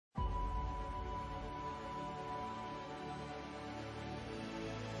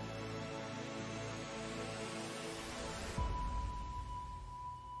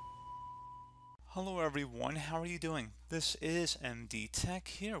Hello everyone, how are you doing? This is MD Tech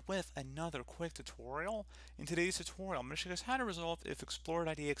here with another quick tutorial. In today's tutorial, I'm going to show you guys how to resolve if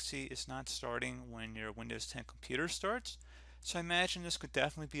Explorer.exe is not starting when your Windows 10 computer starts. So I imagine this could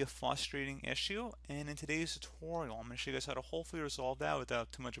definitely be a frustrating issue, and in today's tutorial, I'm going to show you guys how to hopefully resolve that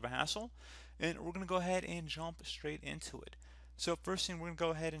without too much of a hassle. And we're going to go ahead and jump straight into it. So first thing we're going to go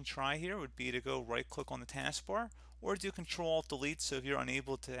ahead and try here would be to go right click on the taskbar or do Control-Alt-Delete. So if you're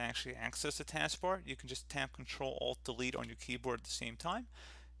unable to actually access the taskbar, you can just tap Control-Alt-Delete on your keyboard at the same time.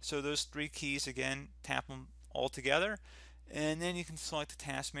 So those three keys, again, tap them all together, and then you can select the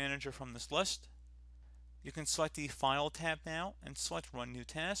task manager from this list. You can select the File tab now and select Run New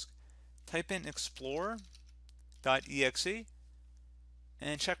Task. Type in Explorer.exe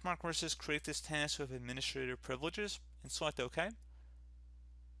and checkmark where it says Create this task with administrator privileges and select OK.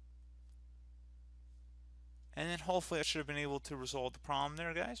 And then hopefully I should have been able to resolve the problem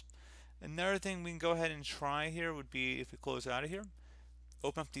there, guys. Another thing we can go ahead and try here would be if we close out of here,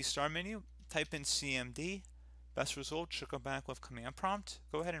 open up the start menu, type in CMD. Best result should come back with command prompt.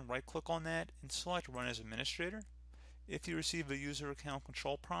 Go ahead and right click on that and select Run as Administrator. If you receive a user account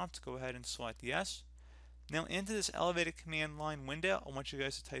control prompt, go ahead and select Yes. Now into this elevated command line window, I want you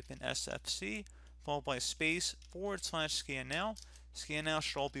guys to type in SFC followed by a space /scannow. Scannow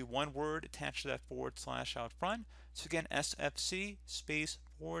should all be one word attached to that / out front. So again, SFC space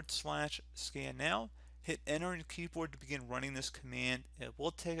 /scannow. Hit enter on your keyboard to begin running this command. It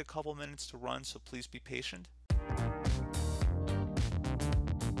will take a couple minutes to run, so please be patient.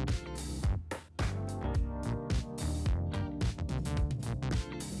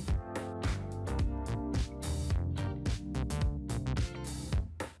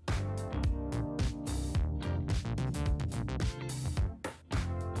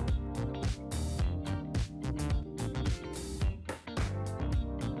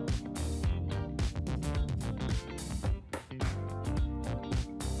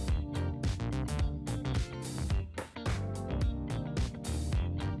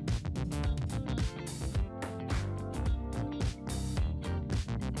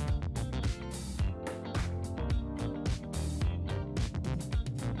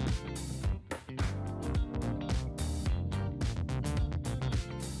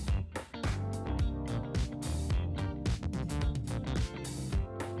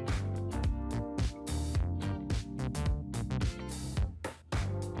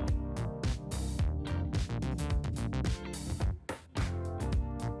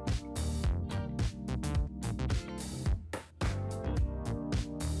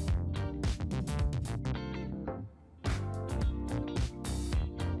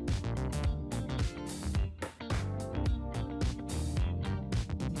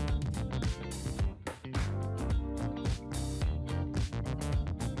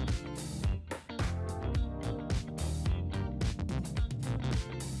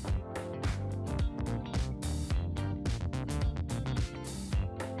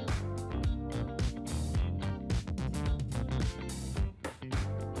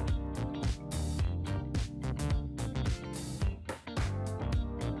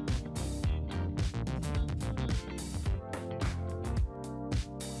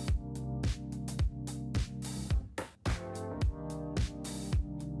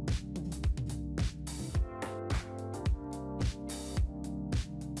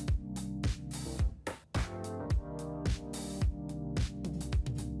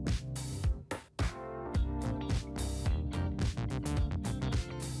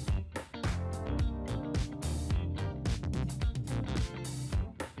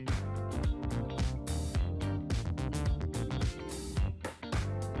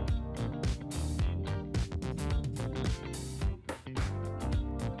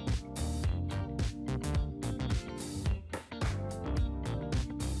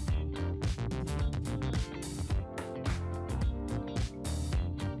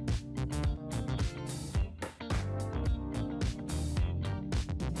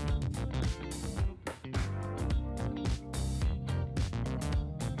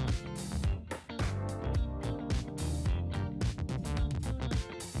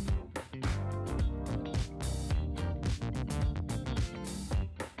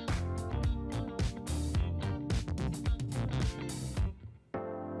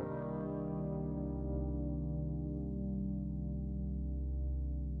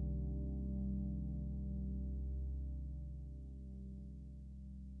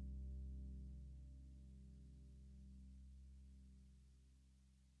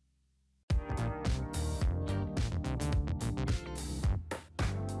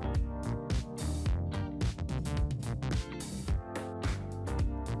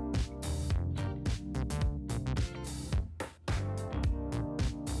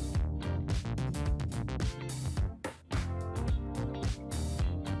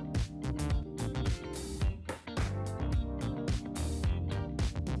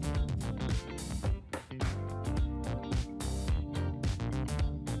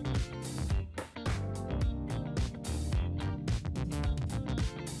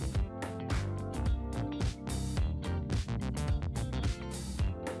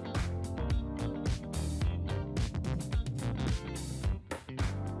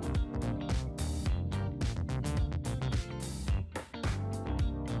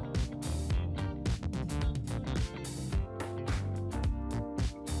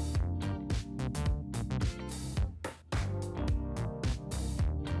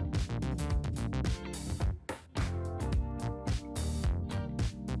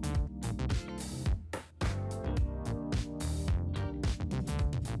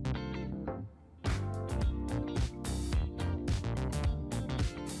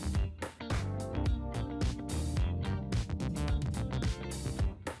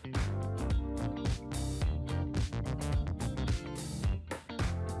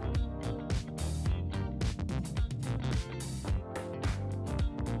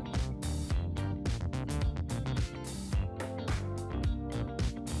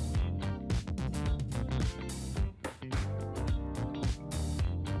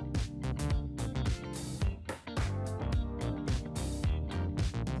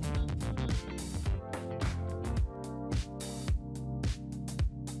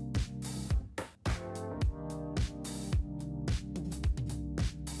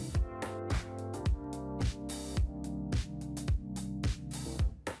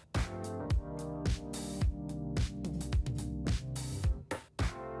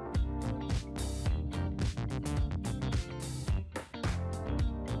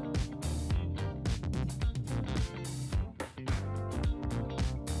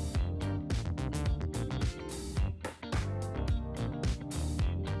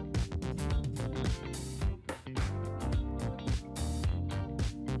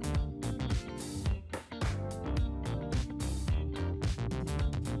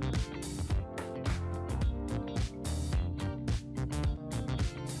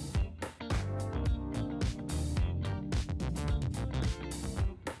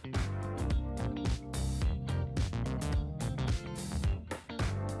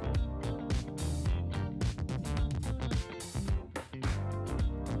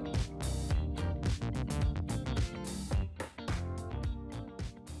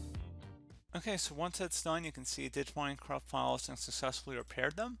 Okay, so once that's done, you can see it did find corrupt files and successfully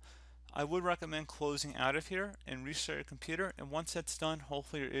repaired them. I would recommend closing out of here and restart your computer, and once that's done,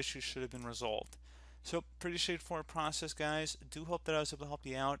 hopefully your issue should have been resolved. So pretty straightforward process, guys. Do hope that I was able to help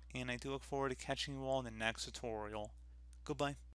you out, and I do look forward to catching you all in the next tutorial. Goodbye.